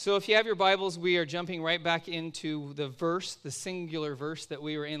So if you have your Bibles, we are jumping right back into the verse, the singular verse that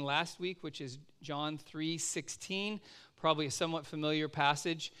we were in last week, which is John 3:16, probably a somewhat familiar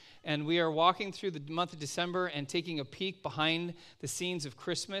passage. And we are walking through the month of December and taking a peek behind the scenes of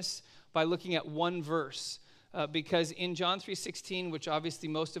Christmas by looking at one verse. Because in John 3:16, which obviously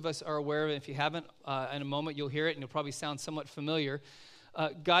most of us are aware of, if you haven't, in a moment you'll hear it and it'll probably sound somewhat familiar.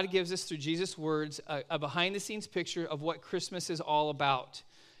 God gives us, through Jesus' words, a behind-the-scenes picture of what Christmas is all about.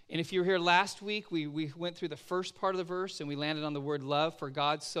 And if you were here last week, we went through the first part of the verse and we landed on the word love, for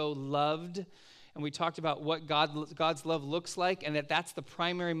God so loved. And we talked about what God's love looks like, and that's the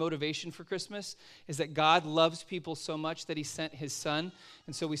primary motivation for Christmas, is that God loves people so much that he sent his son.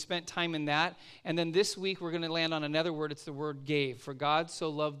 And so we spent time in that. And then this week we're going to land on another word. It's the word gave. For God so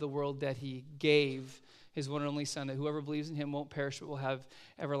loved the world that he gave his one and only son, that whoever believes in him won't perish but will have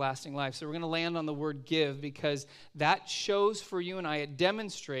everlasting life. So we're going to land on the word give, because that shows for you and I, it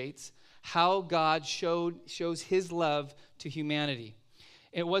demonstrates how God shows his love to humanity.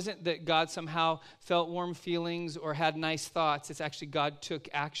 It wasn't that God somehow felt warm feelings or had nice thoughts. It's actually God took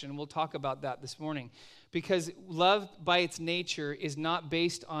action. We'll talk about that this morning. Because love by its nature is not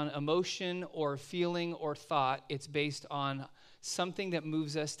based on emotion or feeling or thought. It's based on something that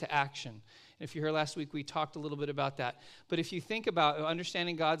moves us to action. If you heard last week, we talked a little bit about that. But if you think about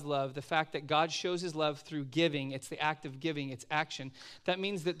understanding God's love, the fact that God shows his love through giving, it's the act of giving, it's action. That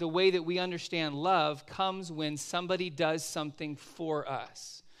means that the way that we understand love comes when somebody does something for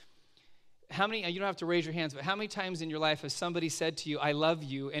us. How many, you don't have to raise your hands, but how many times in your life has somebody said to you, I love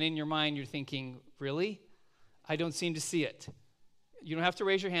you, and in your mind you're thinking, really? I don't seem to see it. You don't have to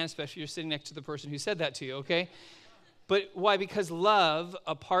raise your hand, especially if you're sitting next to the person who said that to you, okay? But why? Because love,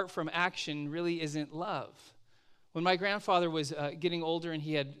 apart from action, really isn't love. When my grandfather was getting older and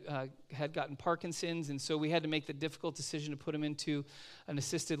he had gotten Parkinson's, and so we had to make the difficult decision to put him into an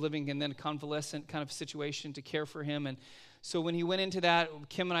assisted living and then a convalescent kind of situation to care for him. And so when he went into that,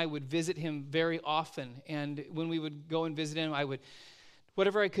 Kim and I would visit him very often. And when we would go and visit him, I would,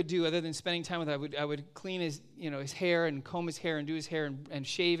 whatever I could do other than spending time with him, I would clean his hair and comb his hair and do his hair and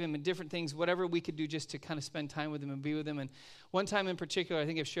shave him and different things, whatever we could do just to kind of spend time with him and be with him. And one time in particular, I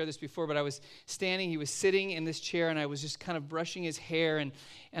think I've shared this before, but I was standing, he was sitting in this chair, and I was just kind of brushing his hair, and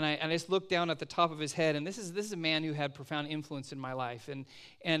I just looked down at the top of his head, and this is a man who had profound influence in my life, and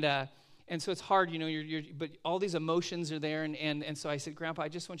so it's hard, but all these emotions are there, and so I said, Grandpa, I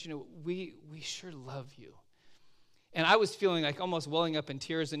just want you to know, we sure love you. And I was feeling like almost welling up in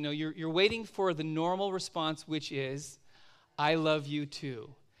tears. And no, you're waiting for the normal response, which is, I love you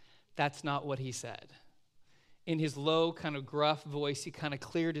too. That's not what he said. In his low, kind of gruff voice, he kind of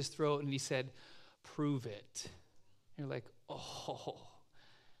cleared his throat and he said, prove it. And you're like, oh.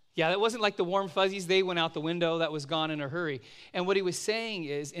 Yeah, that wasn't like the warm fuzzies. They went out the window. That was gone in a hurry. And what he was saying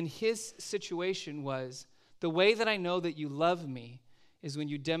is, in his situation was, the way that I know that you love me is when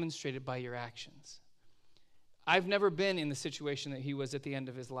you demonstrate it by your actions. I've never been in the situation that he was at the end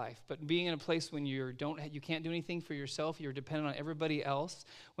of his life, but being in a place when you can't do anything for yourself, you're dependent on everybody else.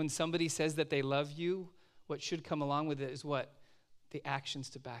 When somebody says that they love you, what should come along with it is what? The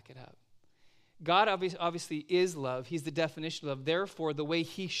actions to back it up. God obviously is love. He's the definition of love. Therefore, the way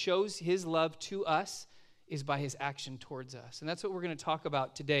he shows his love to us is by his action towards us. And that's what we're going to talk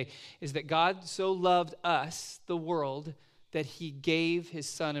about today, is that God so loved us, the world, that he gave his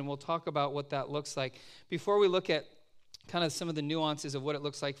son, and we'll talk about what that looks like. Before we look at kind of some of the nuances of what it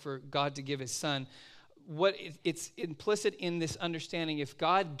looks like for God to give his son, it's implicit in this understanding, if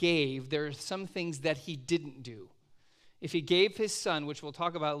God gave, there are some things that he didn't do. If he gave his son, which we'll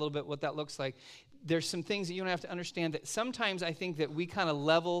talk about a little bit what that looks like, there's some things that you don't have to understand, that sometimes I think that we kind of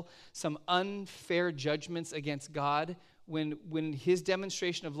level some unfair judgments against God when his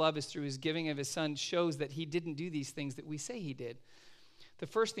demonstration of love is through his giving of his son, shows that he didn't do these things that we say he did. The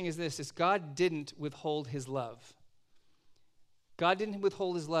first thing is this, is God didn't withhold his love. God didn't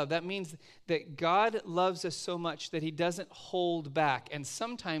withhold his love. That means that God loves us so much that he doesn't hold back. And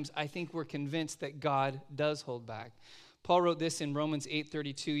sometimes I think we're convinced that God does hold back. Paul wrote this in Romans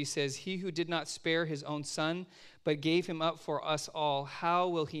 8:32. He says, he who did not spare his own son, but gave him up for us all, how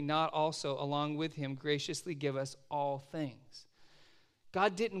will he not also, along with him, graciously give us all things?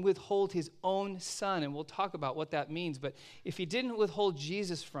 God didn't withhold his own son, and we'll talk about what that means. But if he didn't withhold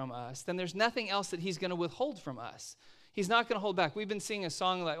Jesus from us, then there's nothing else that he's going to withhold from us. He's not going to hold back. We've been singing a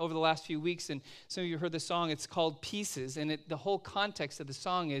song over the last few weeks, and some of you heard the song. It's called Pieces, and the whole context of the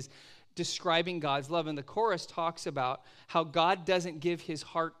song is describing God's love. And the chorus talks about how God doesn't give his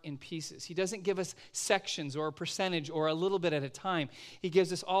heart in pieces. He doesn't give us sections or a percentage or a little bit at a time. He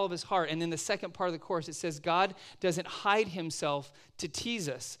gives us all of his heart. And then the second part of the chorus, it says, God doesn't hide himself to tease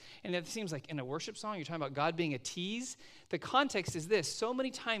us. And it seems like in a worship song, you're talking about God being a tease. The context is this. So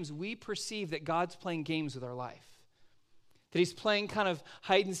many times we perceive that God's playing games with our life. That he's playing kind of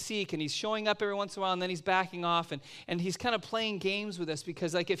hide and seek, and he's showing up every once in a while, and then he's backing off, and he's kind of playing games with us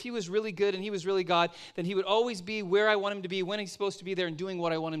because, like, if he was really good and he was really God, then he would always be where I want him to be, when he's supposed to be there, and doing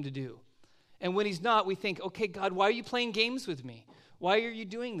what I want him to do. And when he's not, we think, okay, God, why are you playing games with me? Why are you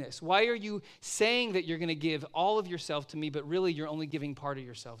doing this? Why are you saying that you're going to give all of yourself to me, but really you're only giving part of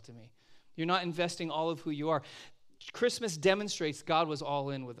yourself to me? You're not investing all of who you are. Christmas demonstrates God was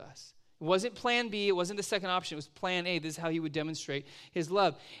all in with us. It wasn't plan B. It wasn't the second option. It was plan A. This is how he would demonstrate his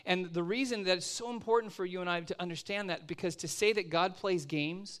love. And the reason that it's so important for you and I to understand that, because to say that God plays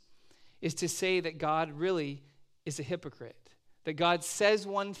games is to say that God really is a hypocrite. That God says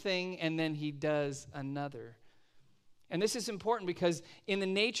one thing and then he does another. And this is important because in the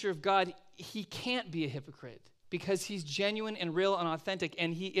nature of God, he can't be a hypocrite because he's genuine and real and authentic,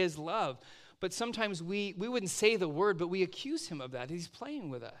 and he is love. But sometimes we wouldn't say the word, but we accuse him of that. He's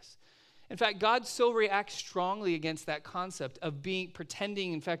playing with us. In fact, God so reacts strongly against that concept of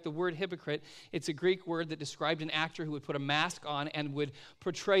pretending. In fact, the word hypocrite, it's a Greek word that described an actor who would put a mask on and would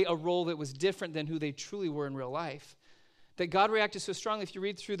portray a role that was different than who they truly were in real life. That God reacted so strongly. If you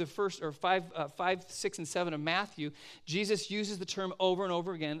read through the first or 5, 6, and 7 of Matthew, Jesus uses the term over and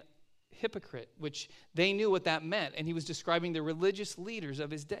over again, hypocrite, which they knew what that meant. And he was describing the religious leaders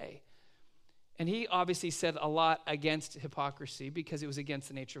of his day. And he obviously said a lot against hypocrisy because it was against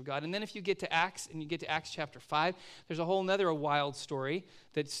the nature of God. And then if you get to Acts, and you get to Acts chapter 5, there's a whole nother wild story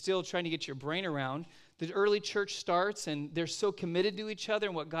that's still trying to get your brain around. The early church starts, and they're so committed to each other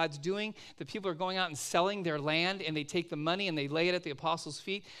and what God's doing that people are going out and selling their land, and they take the money and they lay it at the apostles'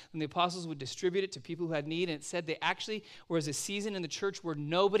 feet, and the apostles would distribute it to people who had need. And it said they actually was a season in the church where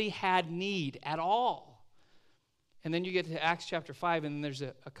nobody had need at all. And then you get to Acts chapter 5, and there's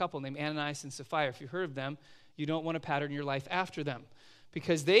a couple named Ananias and Sapphira. If you've heard of them, you don't want to pattern your life after them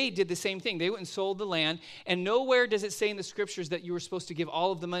because they did the same thing. They went and sold the land, and nowhere does it say in the scriptures that you were supposed to give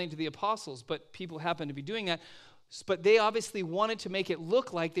all of the money to the apostles, but people happen to be doing that. But they obviously wanted to make it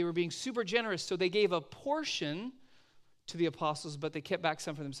look like they were being super generous, so they gave a portion to the apostles, but they kept back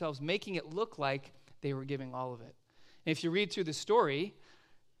some for themselves, making it look like they were giving all of it. And if you read through the story,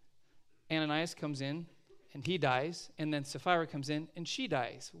 Ananias comes in, and he dies, and then Sapphira comes in, and she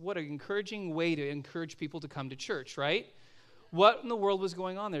dies. What an encouraging way to encourage people to come to church, right? What in the world was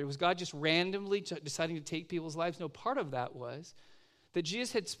going on there? Was God just randomly deciding to take people's lives? No, part of that was that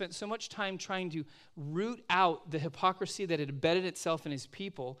Jesus had spent so much time trying to root out the hypocrisy that had embedded itself in his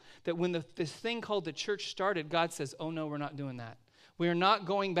people that when this thing called the church started, God says, oh no, we're not doing that. We are not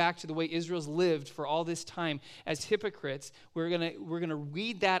going back to the way Israel's lived for all this time as hypocrites. We're gonna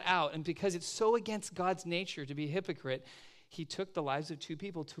weed that out. And because it's so against God's nature to be a hypocrite, he took the lives of two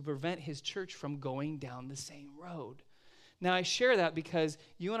people to prevent his church from going down the same road. Now, I share that because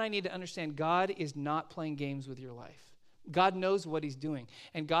you and I need to understand God is not playing games with your life. God knows what he's doing.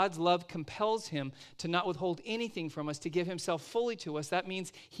 And God's love compels him to not withhold anything from us, to give himself fully to us. That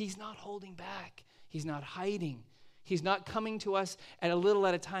means he's not holding back. He's not hiding. He's not coming to us at a little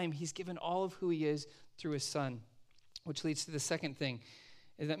at a time. He's given all of who he is through his son, which leads to the second thing.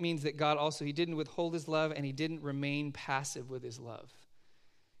 And that means that God also, he didn't withhold his love and he didn't remain passive with his love.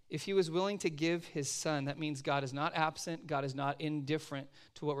 If he was willing to give his son, that means God is not absent. God is not indifferent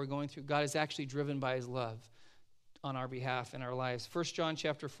to what we're going through. God is actually driven by his love on our behalf in our lives. 1 John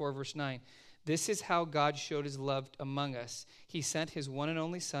chapter 4, verse 9. This is how God showed his love among us. He sent his one and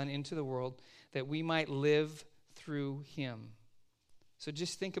only son into the world that we might live through him. So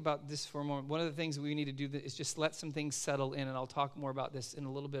just think about this for a moment. One of the things we need to do is just let some things settle in, and I'll talk more about this in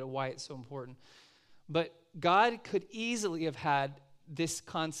a little bit of why it's so important. But God could easily have had this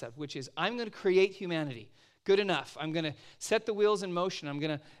concept, which is, I'm going to create humanity. Good enough. I'm going to set the wheels in motion. I'm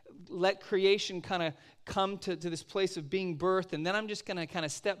going to let creation kind of come to this place of being birthed, and then I'm just going to kind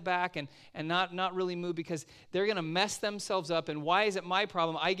of step back and not really move because they're going to mess themselves up, and why is it my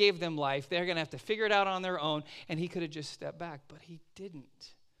problem? I gave them life. They're going to have to figure it out on their own, and he could have just stepped back, but he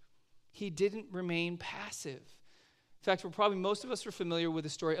didn't. He didn't remain passive. In fact, most of us are familiar with the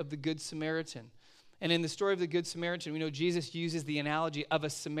story of the Good Samaritan. And in the story of the Good Samaritan, we know Jesus uses the analogy of a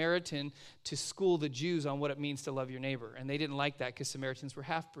Samaritan to school the Jews on what it means to love your neighbor. And they didn't like that because Samaritans were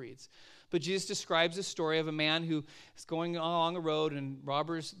half-breeds. But Jesus describes a story of a man who is going along a road, and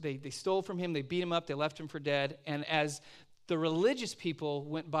robbers, they stole from him, they beat him up, they left him for dead. And as the religious people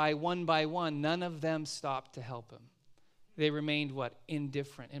went by one. None of them stopped to help him. They remained what?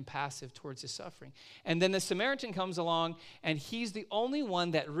 Indifferent and passive towards his suffering. And then the Samaritan comes along, and he's the only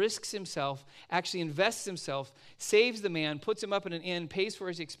one that risks himself, actually invests himself, saves the man, puts him up in an inn, pays for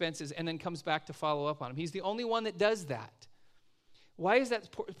his expenses, and then comes back to follow up on him. He's the only one that does that. Why is that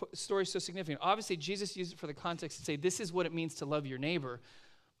story so significant? Obviously, Jesus used it for the context to say this is what it means to love your neighbor.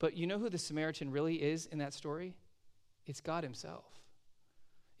 But you know who the Samaritan really is in that story? It's God himself.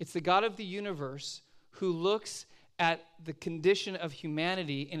 It's the God of the universe who looks at the condition of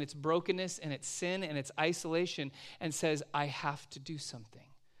humanity in its brokenness and its sin and its isolation and says, I have to do something.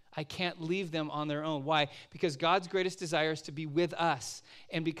 I can't leave them on their own. Why? Because God's greatest desire is to be with us.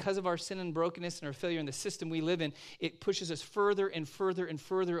 And because of our sin and brokenness and our failure in the system we live in, it pushes us further and further and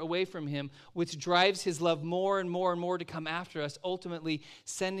further away from him, which drives his love more and more and more to come after us, ultimately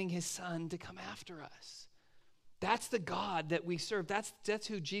sending his son to come after us. That's the God that we serve. That's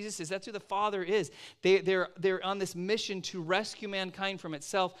who Jesus is. That's who the Father is. They're on this mission to rescue mankind from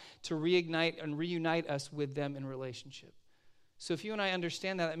itself, to reignite and reunite us with them in relationship. So if you and I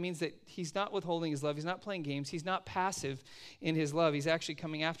understand that, that means that he's not withholding his love. He's not playing games. He's not passive in his love. He's actually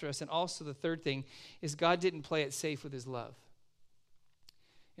coming after us. And also the third thing is God didn't play it safe with his love.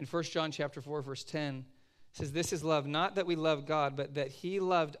 In 1 John chapter 4, verse 10, it says, this is love, not that we love God, but that he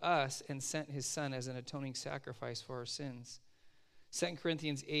loved us and sent his son as an atoning sacrifice for our sins. 2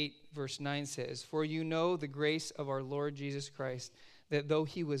 Corinthians 8, verse 9 says, for you know the grace of our Lord Jesus Christ, that though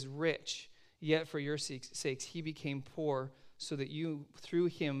he was rich, yet for your sakes he became poor, so that you through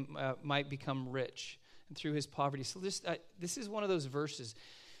him might become rich, and through his poverty. So this is one of those verses.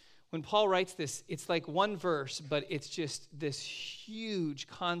 When Paul writes this, it's like one verse, but it's just this huge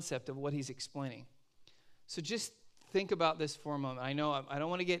concept of what he's explaining. So just think about this for a moment. I know I don't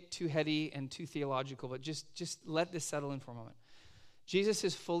want to get too heady and too theological, but just let this settle in for a moment. Jesus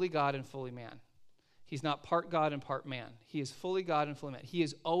is fully God and fully man. He's not part God and part man. He is fully God and fully man. He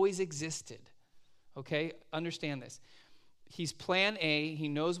has always existed. Okay? Understand this. He's plan A. He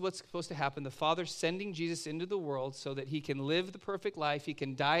knows what's supposed to happen. The Father sending Jesus into the world so that he can live the perfect life. He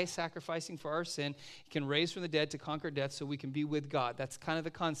can die sacrificing for our sin. He can raise from the dead to conquer death so we can be with God. That's kind of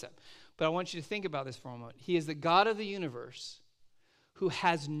the concept. But I want you to think about this for a moment. He is the God of the universe who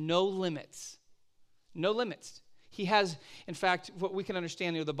has no limits. No limits. He has, in fact, what we can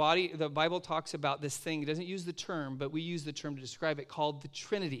understand, the Bible talks about this thing. It doesn't use the term, but we use the term to describe it, called the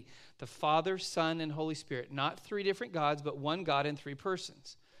Trinity. The Father, Son, and Holy Spirit. Not three different gods, but one God in three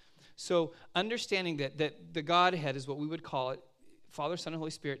persons. So understanding that the Godhead is what we would call it, Father, Son, and Holy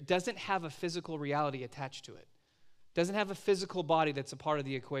Spirit, doesn't have a physical reality attached to it. Doesn't have a physical body that's a part of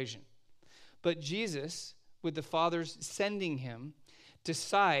the equation. But Jesus, with the Father's sending him,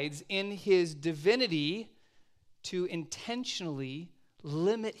 decides in his divinity to intentionally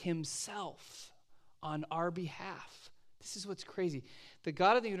limit himself on our behalf. This is what's crazy. The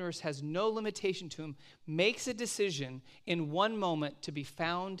God of the universe has no limitation to him, makes a decision in one moment to be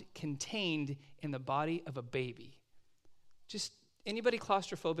found contained in the body of a baby. Just anybody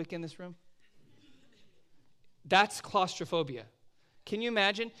claustrophobic in this room? That's claustrophobia. Can you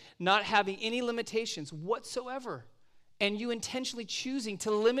imagine not having any limitations whatsoever? And you intentionally choosing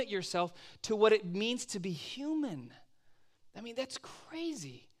to limit yourself to what it means to be human. I mean, that's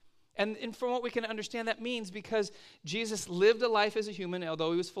crazy. And from what we can understand, that means because Jesus lived a life as a human,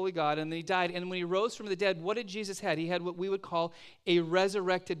 although he was fully God, and then he died. And when he rose from the dead, what did Jesus have? He had what we would call a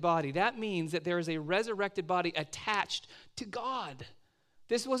resurrected body. That means that there is a resurrected body attached to God.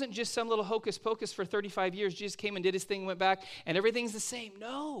 This wasn't just some little hocus pocus for 35 years. Jesus came and did his thing, went back, and everything's the same.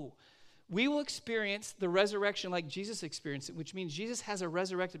 No. We will experience the resurrection like Jesus experienced it, which means Jesus has a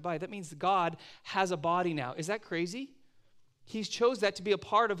resurrected body. That means God has a body now. Is that crazy? He's chose that to be a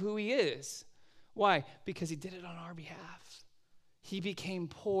part of who he is. Why? Because he did it on our behalf. He became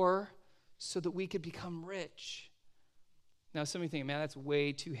poor so that we could become rich. Now, some of you think, man, that's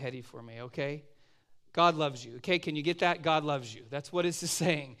way too heady for me, okay? God loves you, okay? Can you get that? God loves you. That's what this is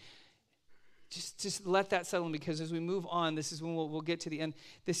saying. Just let that settle in, because as we move on, this is when we'll get to the end.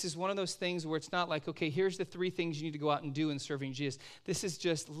 This is one of those things where it's not like, okay, here's the 3 things you need to go out and do in serving Jesus. This is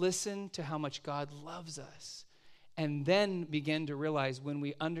just listen to how much God loves us, and then begin to realize when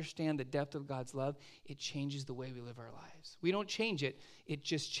we understand the depth of God's love, it changes the way we live our lives. We don't change it. It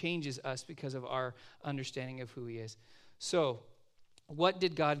just changes us because of our understanding of who he is. So what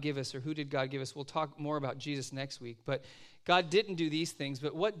did God give us, or who did God give us? We'll talk more about Jesus next week, but God didn't do these things,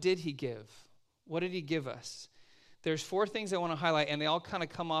 but what did he give? What did he give us? There's 4 things I want to highlight, and they all kind of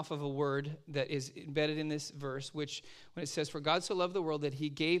come off of a word that is embedded in this verse, which when it says, for God so loved the world that he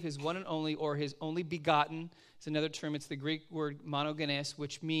gave his one and only, or his only begotten, is another term. It's the Greek word monogenes,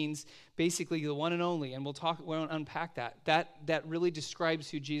 which means basically the one and only. And we'll unpack that. That really describes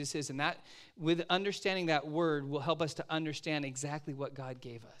who Jesus is. And that, with understanding that word, will help us to understand exactly what God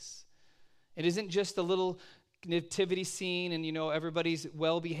gave us. It isn't just a little nativity scene and, everybody's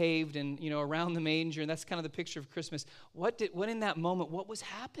well-behaved and, around the manger. And that's kind of the picture of Christmas. What in that moment, what was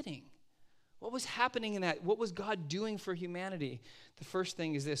happening? What was happening in that? What was God doing for humanity? The first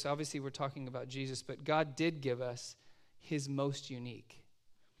thing is this. Obviously, we're talking about Jesus, but God did give us his most unique.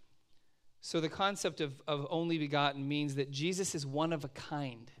 So the concept of only begotten means that Jesus is one of a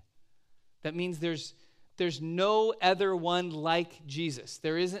kind. That means there's no other one like Jesus.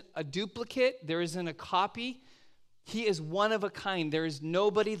 There isn't a duplicate. There isn't a copy. He is one of a kind. There is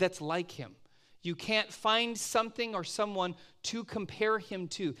nobody that's like him. You can't find something or someone to compare him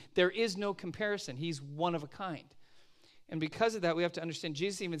to. There is no comparison. He's one of a kind. And because of that, we have to understand,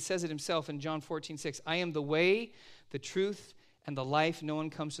 Jesus even says it himself in John 14:6, I am the way, the truth, and the life. No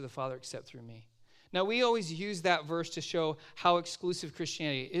one comes to the Father except through me. Now, we always use that verse to show how exclusive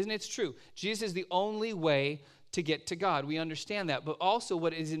Christianity is. Isn't it true? Jesus is the only way to get to God. We understand that. But also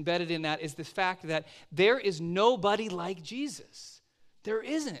what is embedded in that is the fact that there is nobody like Jesus. There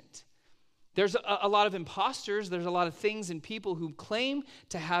isn't. There's a lot of imposters. There's a lot of things and people who claim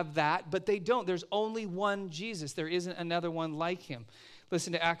to have that, but they don't. There's only one Jesus. There isn't another one like him.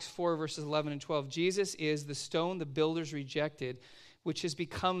 Listen to Acts 4, verses 11 and 12. Jesus is the stone the builders rejected, which has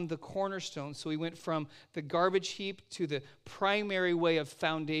become the cornerstone. So he went from the garbage heap to the primary way of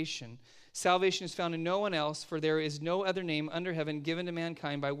foundation. Salvation is found in no one else, for there is no other name under heaven given to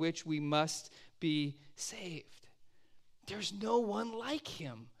mankind by which we must be saved. There's no one like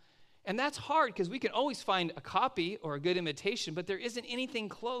him. And that's hard because we can always find a copy or a good imitation, but there isn't anything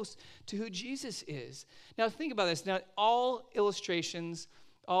close to who Jesus is. Now think about this. Now all illustrations,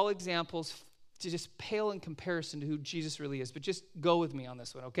 all examples to just pale in comparison to who Jesus really is. But just go with me on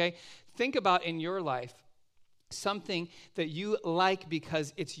this one, okay? Think about in your life something that you like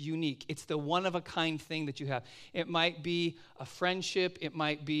because it's unique. It's the one-of-a-kind thing that you have. It might be a friendship. It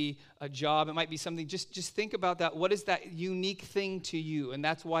might be a job. It might be something. Just think about that. What is that unique thing to you? And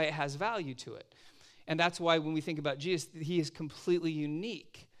that's why it has value to it. And that's why when we think about Jesus, he is completely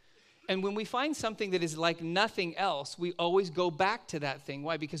unique. And when we find something that is like nothing else, we always go back to that thing.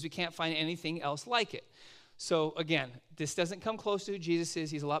 Why? Because we can't find anything else like it. So again, this doesn't come close to who Jesus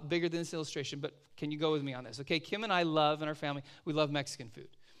is. He's a lot bigger than this illustration, but can you go with me on this? Okay, Kim and I love, in our family, we love Mexican food.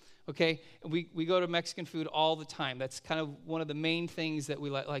 Okay, we go to Mexican food all the time. That's kind of one of the main things that we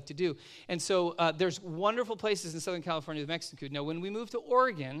like to do. And so there's wonderful places in Southern California with Mexican food. Now, when we moved to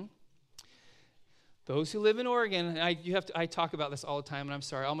Oregon, those who live in Oregon, and I talk about this all the time, and I'm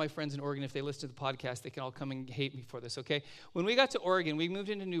sorry, all my friends in Oregon, if they listen to the podcast, they can all come and hate me for this, okay? When we got to Oregon, we moved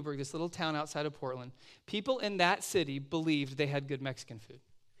into Newberg, this little town outside of Portland. People in that city believed they had good Mexican food.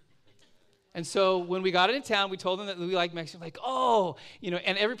 And so when we got into town, we told them that we like Mexican, like, oh,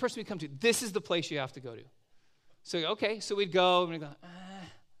 and every person we come to, this is the place you have to go to. So, okay, so we'd go, and we'd go,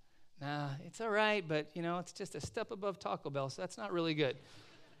 nah, it's all right, but, it's just a step above Taco Bell, so that's not really good.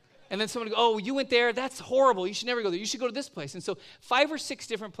 And then someone would go, oh, you went there? That's horrible. You should never go there. You should go to this place. And so 5 or 6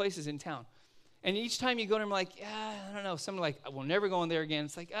 different places in town. And each time you go there, I'm like, I don't know. Someone like, we'll never go in there again.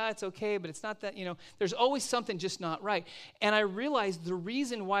 It's like, it's okay, but it's not that, There's always something just not right. And I realized the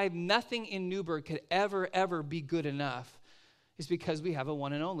reason why nothing in Newberg could ever be good enough is because we have a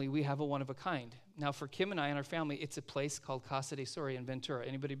one and only. We have a one of a kind. Now, for Kim and I and our family, it's a place called Casa de Soria in Ventura.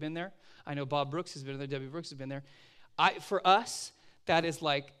 Anybody been there? I know Bob Brooks has been there. Debbie Brooks has been there. For us, that is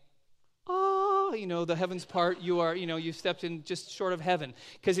like, the heavens part, you've stepped in just short of heaven.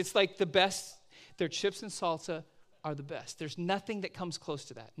 Because it's like the best, their chips and salsa are the best. There's nothing that comes close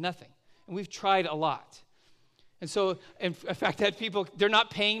to that, nothing. And we've tried a lot. And so, in fact, I had people, they're not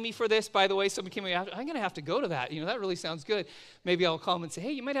paying me for this, by the way. Someone came to me, I'm going to have to go to that. That really sounds good. Maybe I'll call them and say,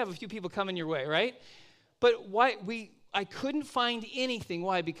 hey, you might have a few people coming your way, right? But I couldn't find anything.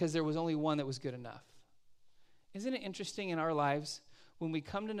 Why? Because there was only one that was good enough. Isn't it interesting in our lives? When we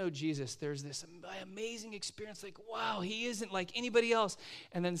come to know Jesus, there's this amazing experience like, wow, he isn't like anybody else.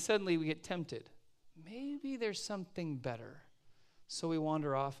 And then suddenly we get tempted. Maybe there's something better. So we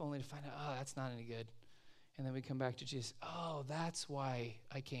wander off only to find out, that's not any good. And then we come back to Jesus. Oh, that's why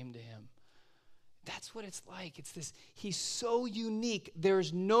I came to him. That's what it's like. It's this, he's so unique.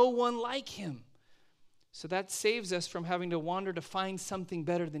 There's no one like him. So that saves us from having to wander to find something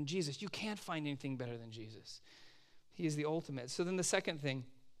better than Jesus. You can't find anything better than Jesus. He is the ultimate. So then the second thing,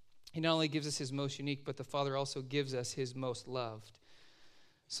 he not only gives us his most unique, but the Father also gives us his most loved.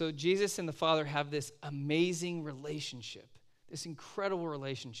 So Jesus and the Father have this amazing relationship, this incredible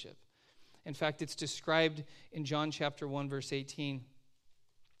relationship. In fact, it's described in John chapter 1, verse 18.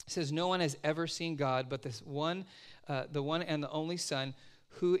 It says, "No one has ever seen God, but the one and the only Son,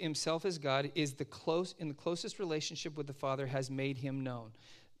 who himself is God, is in the closest relationship with the Father, has made him known."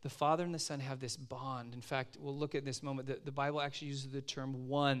 The Father and the Son have this bond. In fact, we'll look at this moment. The Bible actually uses the term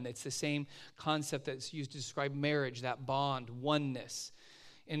one. It's the same concept that's used to describe marriage, that bond, oneness.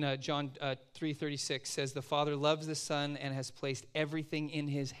 In John 3:36 says, "The Father loves the Son and has placed everything in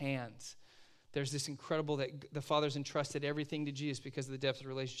his hands." There's this incredible that the Father's entrusted everything to Jesus because of the depth of the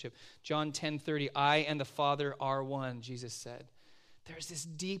relationship. John 10:30, "I and the Father are one," Jesus said. There's this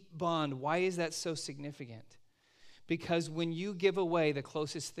deep bond. Why is that so significant? Because when you give away the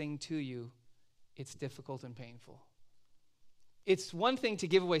closest thing to you, it's difficult and painful. It's one thing to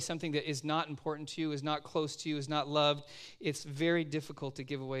give away something that is not important to you, is not close to you, is not loved. It's very difficult to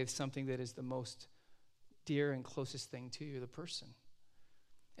give away something that is the most dear and closest thing to you, the person.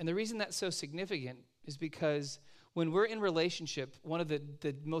 And the reason that's so significant is because when we're in relationship, one of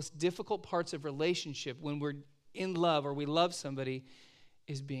the most difficult parts of relationship when we're in love or we love somebody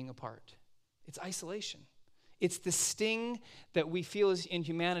is being apart. It's isolation. It's the sting that we feel in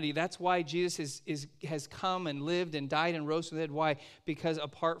humanity. That's why Jesus has come and lived and died and rose from the dead. Why? Because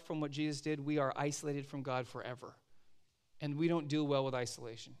apart from what Jesus did, we are isolated from God forever. And we don't deal well with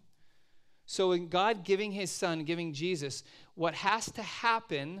isolation. So in God giving his Son, giving Jesus, what has to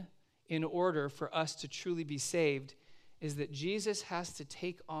happen in order for us to truly be saved is that Jesus has to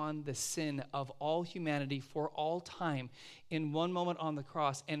take on the sin of all humanity for all time in one moment on the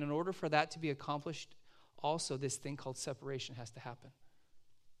cross. And in order for that to be accomplished, also this thing called separation has to happen.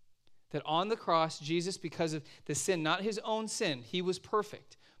 That on the cross, Jesus, because of the sin, not his own sin, he was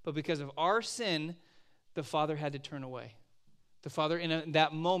perfect, but because of our sin, the Father had to turn away. The Father, in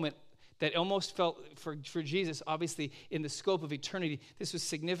that moment, that almost felt, for Jesus, obviously, in the scope of eternity, this was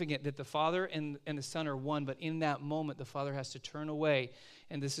significant that the Father and the Son are one, but in that moment, the Father has to turn away.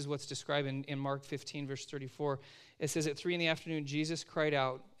 And this is what's described in Mark 15, verse 34. It says, "At 3 p.m, Jesus cried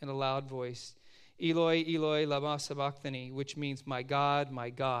out in a loud voice, 'Eloi, Eloi, lama sabachthani,' which means, my God,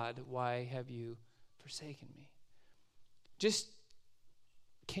 why have you forsaken me?" Just,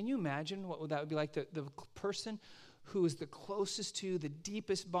 can you imagine what that would be like? The person who is the closest to the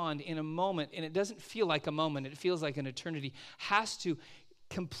deepest bond in a moment, and it doesn't feel like a moment, it feels like an eternity, has to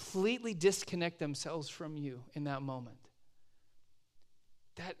completely disconnect themselves from you in that moment.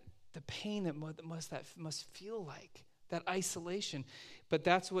 That the pain that must feel like, that isolation. But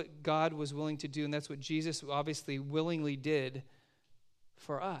that's what God was willing to do, and that's what Jesus obviously willingly did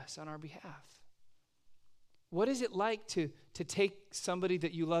for us on our behalf. What is it like to take somebody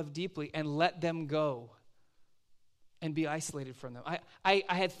that you love deeply and let them go and be isolated from them? I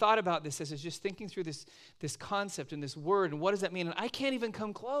had thought about this as I was just thinking through this concept and this word, and what does that mean? And I can't even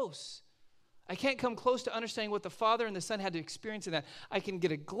come close. I can't come close to understanding what the Father and the Son had to experience in that. I can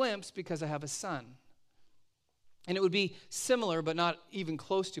get a glimpse because I have a son. And it would be similar, but not even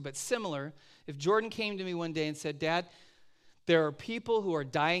close to, but similar, if Jordan came to me one day and said, "Dad, there are people who are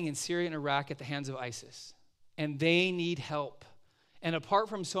dying in Syria and Iraq at the hands of ISIS, and they need help. And apart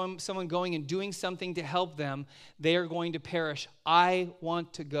from someone going and doing something to help them, they are going to perish. I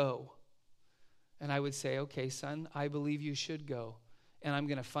want to go." And I would say, "Okay, son, I believe you should go. And I'm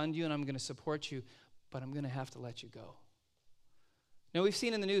going to fund you and I'm going to support you, but I'm going to have to let you go." Now, we've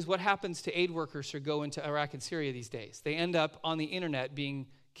seen in the news what happens to aid workers who go into Iraq and Syria these days. They end up on the internet being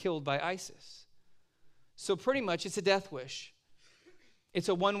killed by ISIS. So pretty much it's a death wish. It's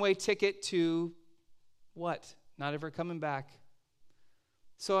a one-way ticket to what? Not ever coming back.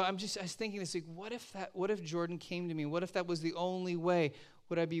 So I was thinking this, like, what if Jordan came to me? What if that was the only way?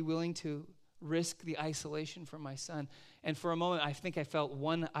 Would I be willing to risk the isolation from my son? And for a moment, I think I felt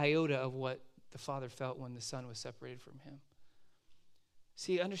one iota of what the Father felt when the Son was separated from him.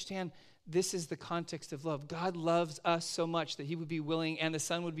 See, understand, this is the context of love. God loves us so much that he would be willing, and the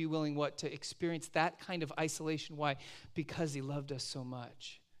Son would be willing, to experience that kind of isolation. Why? Because he loved us so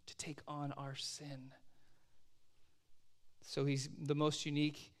much, to take on our sin. So he's the most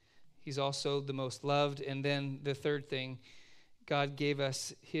unique. He's also the most loved. And then the third thing, God gave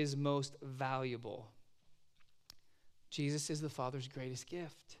us his most valuable. Jesus is the Father's greatest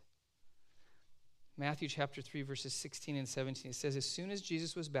gift. Matthew chapter 3, verses 16 and 17, it says, "As soon as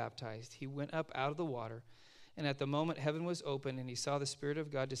Jesus was baptized, he went up out of the water, and at the moment heaven was open, and he saw the Spirit of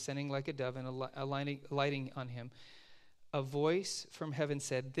God descending like a dove and alighting on him. A voice from heaven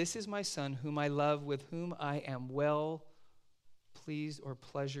said, 'This is my Son, whom I love, with whom I am well pleased,' or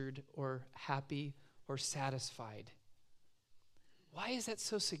pleasured, or happy, or satisfied." Why is that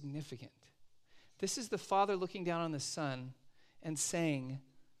so significant? This is the Father looking down on the Son and saying,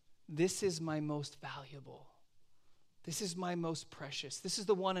 this is my most valuable. This is my most precious. This is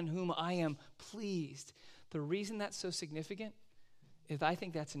the one in whom I am pleased. The reason that's so significant is I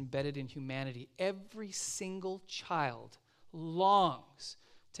think that's embedded in humanity. Every single child longs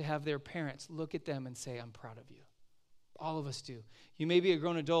to have their parents look at them and say, I'm proud of you. All of us do. You may be a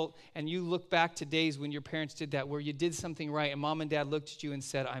grown adult and you look back to days when your parents did that, where you did something right and mom and dad looked at you and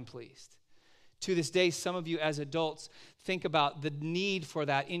said, I'm pleased. To this day, some of you as adults think about the need for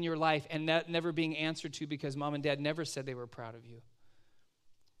that in your life and that never being answered to because mom and dad never said they were proud of you.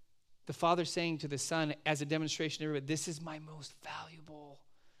 The Father saying to the Son as a demonstration to everybody, this is my most valuable.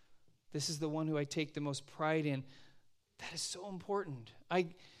 This is the one who I take the most pride in. That is so important.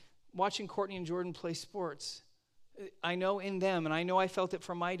 Watching Courtney and Jordan play sports, I know in them, and I know I felt it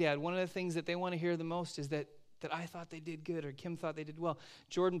from my dad, one of the things that they want to hear the most is that I thought they did good or Kim thought they did well.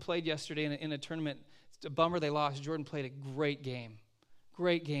 Jordan played yesterday in a tournament. It's a bummer they lost. Jordan played a great game.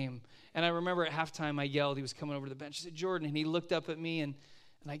 Great game. And I remember at halftime I yelled. He was coming over to the bench. I said, Jordan. And he looked up at me and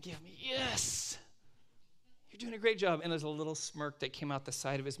I gave him, yes, you're doing a great job. And there's a little smirk that came out the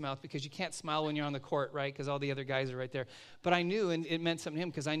side of his mouth because you can't smile when you're on the court, right? Because all the other guys are right there. But I knew, and it meant something to him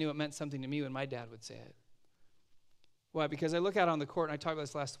because I knew it meant something to me when my dad would say it. Why? Because I look out on the court, and I talked about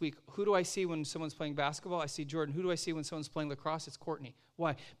this last week. Who do I see when someone's playing basketball? I see Jordan. Who do I see when someone's playing lacrosse? It's Courtney.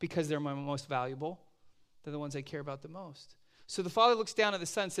 Why? Because they're my most valuable. They're the ones I care about the most. So the Father looks down at the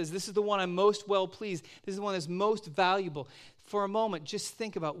Son and says, this is the one I'm most well pleased. This is the one that's most valuable. For a moment, just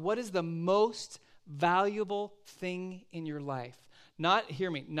think about what is the most valuable thing in your life.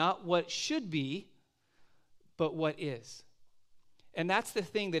 Hear me, not what should be, but what is. And that's the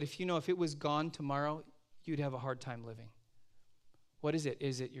thing that if it was gone tomorrow, you'd have a hard time living. What is it?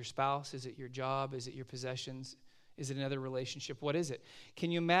 Is it your spouse? Is it your job? Is it your possessions? Is it another relationship? What is it?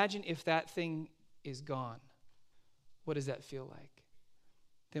 Can you imagine if that thing is gone? What does that feel like?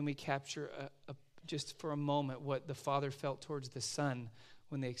 Then we capture just for a moment what the Father felt towards the Son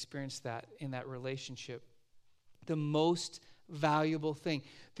when they experienced that in that relationship. The most valuable thing.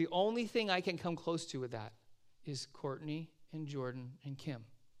 The only thing I can come close to with that is Courtney and Jordan and Kim.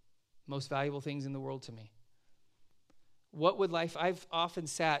 Most valuable things in the world to me. What would I've often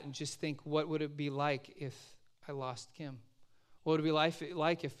sat and just think, what would it be like if I lost Kim? What would it be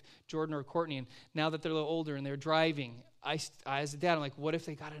like if Jordan or Courtney, and now that they're a little older and they're driving, I as a dad, I'm like, what if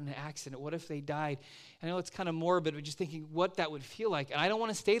they got in an accident? What if they died? I know it's kind of morbid, but just thinking what that would feel like. And I don't want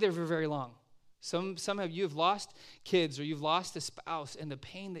to stay there for very long. Some of you have lost kids or you've lost a spouse and the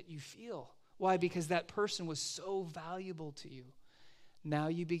pain that you feel. Why? Because that person was so valuable to you. Now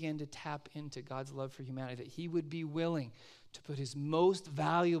you begin to tap into God's love for humanity, that he would be willing to put his most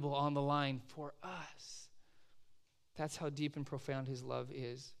valuable on the line for us. That's how deep and profound his love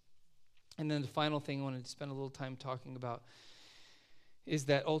is. And then the final thing I wanted to spend a little time talking about is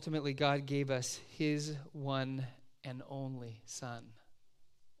that ultimately God gave us his one and only Son.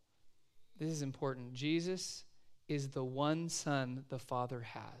 This is important. Jesus is the one Son the Father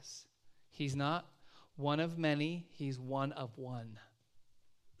has. He's not one of many, he's one of one.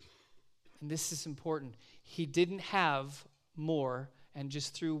 And this is important. He didn't have more and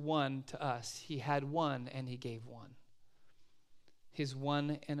just threw one to us. He had one and he gave one. His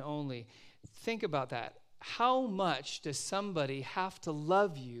one and only. Think about that. How much does somebody have to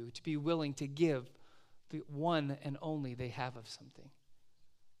love you to be willing to give the one and only they have of something?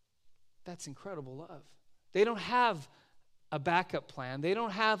 That's incredible love. They don't have a backup plan. They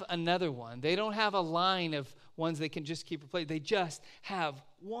don't have another one. They don't have a line of ones they can just keep replacing. They just have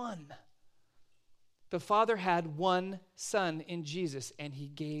one. The Father had one Son in Jesus, and he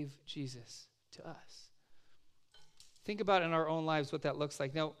gave Jesus to us. Think about in our own lives what that looks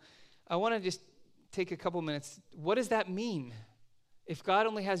like. Now, I want to just take a couple minutes. What does that mean? If God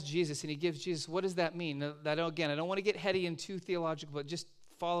only has Jesus and he gives Jesus, what does that mean? Now, again, I don't want to get heady and too theological, but just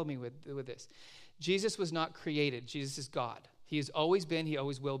follow me with this. Jesus was not created. Jesus is God. He has always been, he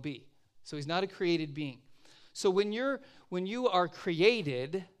always will be. So he's not a created being. So when you are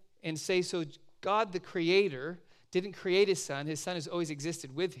created and say, so God the Creator didn't create his Son has always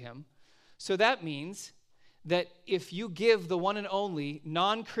existed with him. So that means that if you give the one and only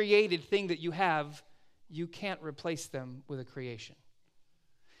non-created thing that you have, you can't replace them with a creation.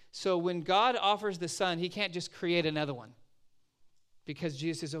 So when God offers the Son, he can't just create another one because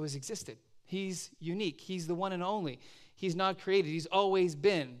Jesus has always existed. He's unique. He's the one and only. He's not created. He's always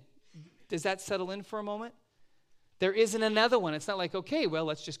been. Does that settle in for a moment? There isn't another one. It's not like, okay, well,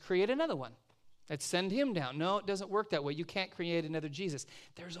 let's just create another one. Let's send him down. No, it doesn't work that way. You can't create another Jesus.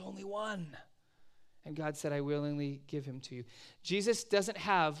 There's only one. And God said, I willingly give him to you. Jesus doesn't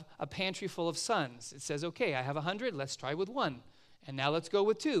have a pantry full of sons. It says, okay, I have 100. Let's try with one. And now let's go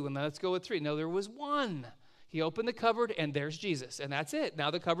with 2, and now let's go with 3. No, there was 1. He opened the cupboard, and there's Jesus, and that's it.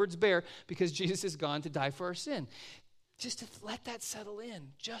 Now the cupboard's bare because Jesus is gone to die for our sin. Just to let that settle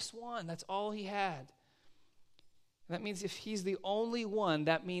in. Just 1. That's all he had. And that means if he's the only one,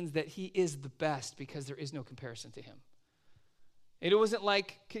 that means that he is the best because there is no comparison to him. It wasn't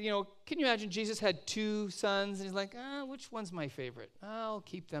like, can you imagine Jesus had 2 sons, and he's like, which one's my favorite? I'll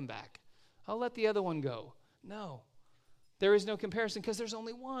keep them back. I'll let the other one go. No. There is no comparison because there's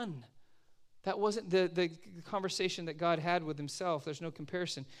only 1. That wasn't the conversation that God had with himself. There's no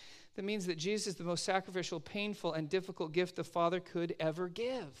comparison. That means that Jesus is the most sacrificial, painful, and difficult gift the Father could ever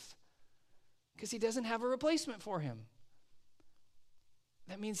give because he doesn't have a replacement for him.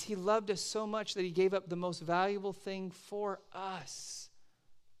 That means he loved us so much that he gave up the most valuable thing for us.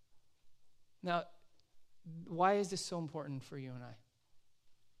 Now, why is this so important for you and I?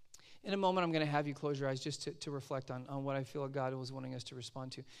 In a moment, I'm going to have you close your eyes just to reflect on what I feel God was wanting us to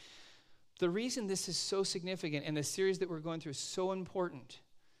respond to. The reason this is so significant and the series that we're going through is so important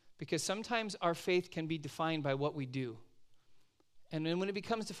because sometimes our faith can be defined by what we do. And then when it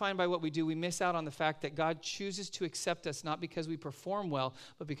becomes defined by what we do, we miss out on the fact that God chooses to accept us not because we perform well,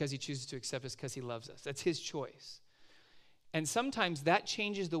 but because he chooses to accept us because he loves us. That's his choice. And sometimes that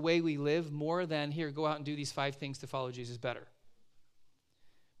changes the way we live more than, here, go out and do these 5 things to follow Jesus better.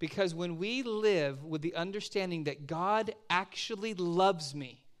 Because when we live with the understanding that God actually loves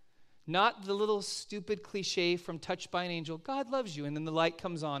me, not the little stupid cliche from Touched by an Angel, God loves you, and then the light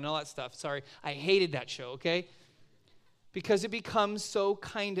comes on and all that stuff. Sorry, I hated that show, okay? Because it becomes so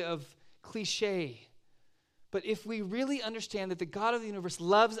kind of cliche. But if we really understand that the God of the universe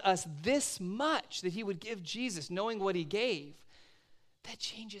loves us this much, that he would give Jesus, knowing what he gave, that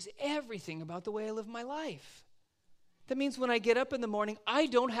changes everything about the way I live my life. That means when I get up in the morning, I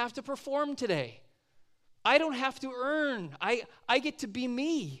don't have to perform today. I don't have to earn. I get to be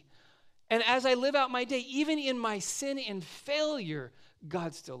me. And as I live out my day, even in my sin and failure,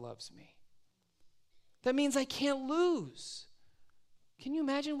 God still loves me. That means I can't lose. Can you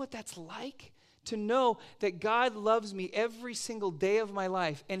imagine what that's like? To know that God loves me every single day of my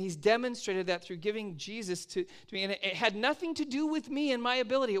life, and he's demonstrated that through giving Jesus to me. And it had nothing to do with me and my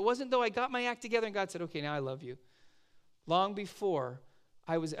ability. It wasn't though I got my act together and God said, okay, now I love you. Long before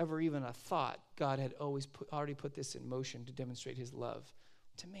I was ever even a thought, God had already put this in motion to demonstrate his love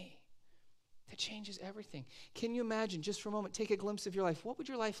to me. That changes everything. Can you imagine, just for a moment, take a glimpse of your life. What would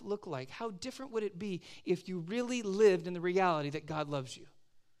your life look like? How different would it be if you really lived in the reality that God loves you?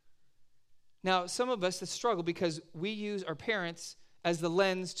 Now, some of us that struggle because we use our parents as the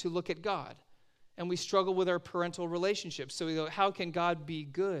lens to look at God. And we struggle with our parental relationships. So we go, how can God be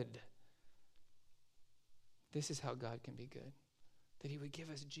good? This is how God can be good. That he would give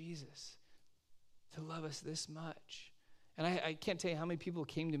us Jesus to love us this much. And I can't tell you how many people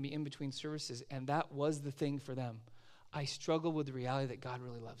came to me in between services, and that was the thing for them. I struggle with the reality that God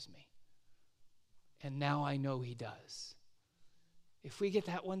really loves me. And now I know he does. If we get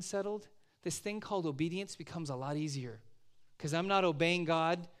that one settled, this thing called obedience becomes a lot easier. Because I'm not obeying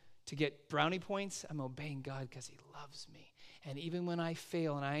God to get brownie points. I'm obeying God because he loves me. And even when I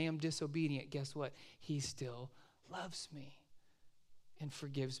fail and I am disobedient, guess what? He still loves me and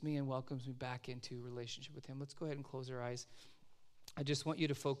forgives me and welcomes me back into relationship with him. Let's go ahead and close our eyes. I just want you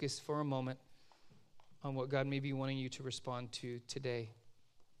to focus for a moment on what God may be wanting you to respond to today.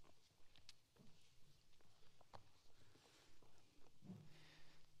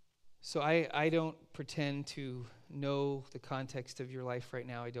 So I don't pretend to know the context of your life right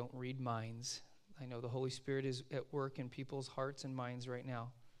now. I don't read minds. I know the Holy Spirit is at work in people's hearts and minds right now.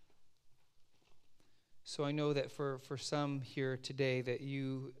 So I know that for some here today that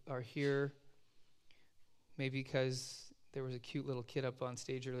you are here maybe because there was a cute little kid up on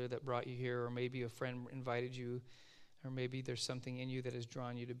stage earlier that brought you here, or maybe a friend invited you, or maybe there's something in you that has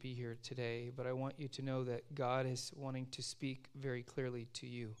drawn you to be here today. But I want you to know that God is wanting to speak very clearly to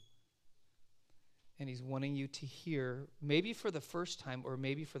you. And he's wanting you to hear, maybe for the first time, or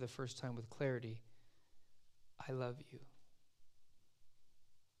maybe for the first time with clarity, I love you.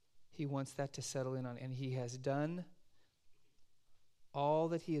 He wants that to settle in on, and he has done all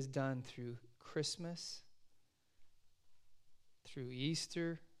that he has done through Christmas, through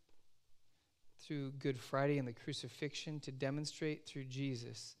Easter, through Good Friday and the crucifixion to demonstrate through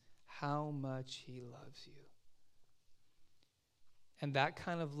Jesus how much he loves you. And that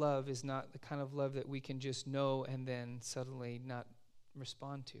kind of love is not the kind of love that we can just know and then suddenly not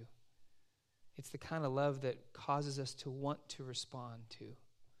respond to. It's the kind of love that causes us to want to respond to.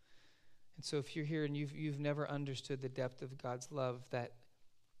 And so if you're here and you've never understood the depth of God's love, that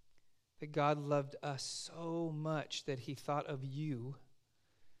that God loved us so much that he thought of you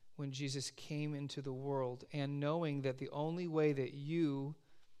when Jesus came into the world, and knowing that the only way that you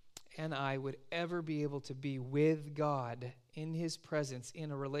and I would ever be able to be with God in his presence,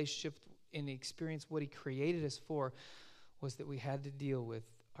 in a relationship, in the experience what he created us for, was that we had to deal with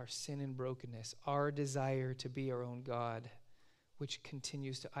our sin and brokenness, our desire to be our own God, which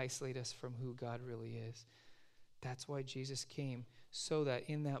continues to isolate us from who God really is. That's why Jesus came, so that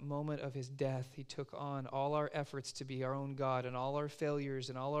in that moment of his death, he took on all our efforts to be our own God, and all our failures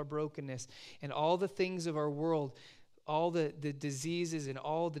and all our brokenness and all the things of our world, all the diseases and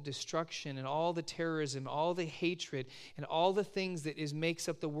all the destruction and all the terrorism, all the hatred and all the things that makes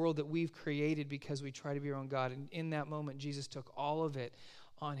up the world that we've created because we try to be our own God. And in that moment, Jesus took all of it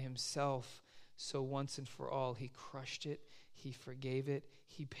on himself. So once and for all, he crushed it, he forgave it,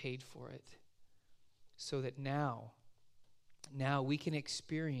 he paid for it. So that now we can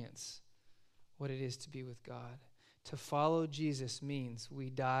experience what it is to be with God. To follow Jesus means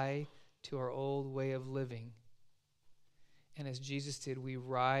we die to our old way of living. And as Jesus did, we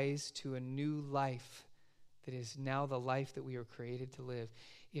rise to a new life that is now the life that we are created to live.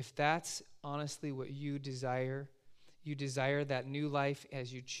 If that's honestly what you desire that new life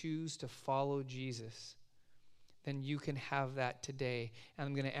as you choose to follow Jesus, then you can have that today. And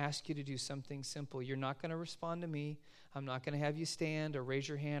I'm going to ask you to do something simple. You're not going to respond to me. I'm not going to have you stand or raise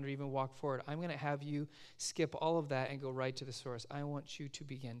your hand or even walk forward. I'm going to have you skip all of that and go right to the source. I want you to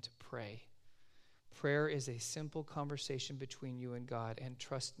begin to pray. Prayer is a simple conversation between you and God. And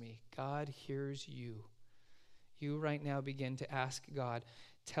trust me, God hears you. You right now begin to ask God.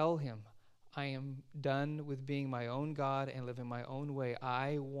 Tell him, I am done with being my own God and living my own way.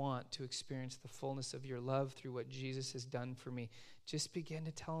 I want to experience the fullness of your love through what Jesus has done for me. Just begin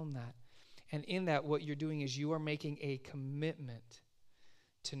to tell him that. And in that, what you're doing is you are making a commitment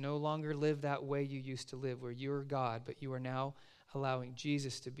to no longer live that way you used to live, where you're God, but you are now allowing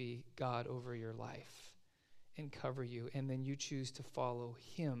Jesus to be God over your life and cover you. And then you choose to follow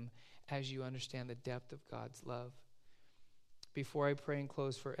him as you understand the depth of God's love. Before I pray and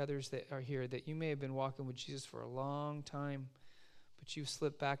close, for others that are here, that you may have been walking with Jesus for a long time, but you've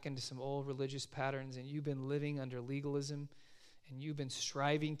slipped back into some old religious patterns, and you've been living under legalism, and you've been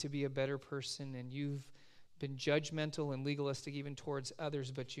striving to be a better person, and you've been judgmental and legalistic even towards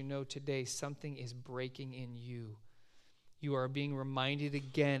others, but you know today something is breaking in you. You are being reminded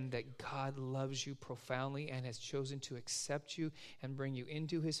again that God loves you profoundly and has chosen to accept you and bring you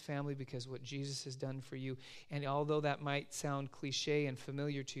into his family because what Jesus has done for you. And although that might sound cliche and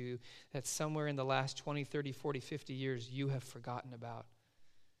familiar to you, that somewhere in the last 20, 30, 40, 50 years you have forgotten about.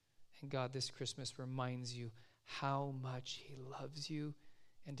 And God this Christmas reminds you how much he loves you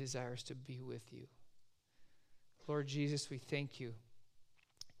and desires to be with you. Lord Jesus, we thank you.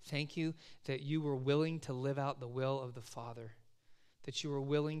 Thank you that you were willing to live out the will of the Father, that you were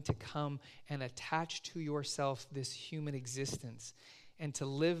willing to come and attach to yourself this human existence and to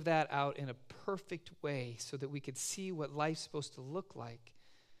live that out in a perfect way so that we could see what life's supposed to look like.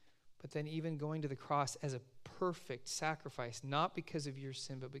 But then even going to the cross as a perfect sacrifice, not because of your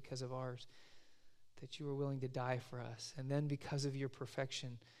sin, but because of ours, that you were willing to die for us. And then because of your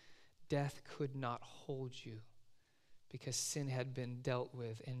perfection, death could not hold you, because sin had been dealt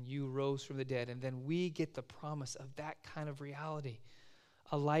with and you rose from the dead. And then we get the promise of that kind of reality,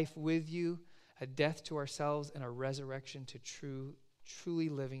 a life with you, a death to ourselves, and a resurrection to truly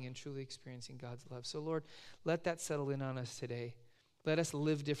living and truly experiencing God's love. So Lord, let that settle in on us today. Let us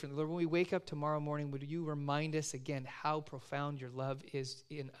live differently. Lord, when we wake up tomorrow morning, would you remind us again how profound your love is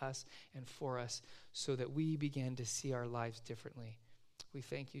in us and for us, so that we begin to see our lives differently. We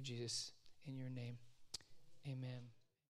thank you, Jesus, in your name. Amen.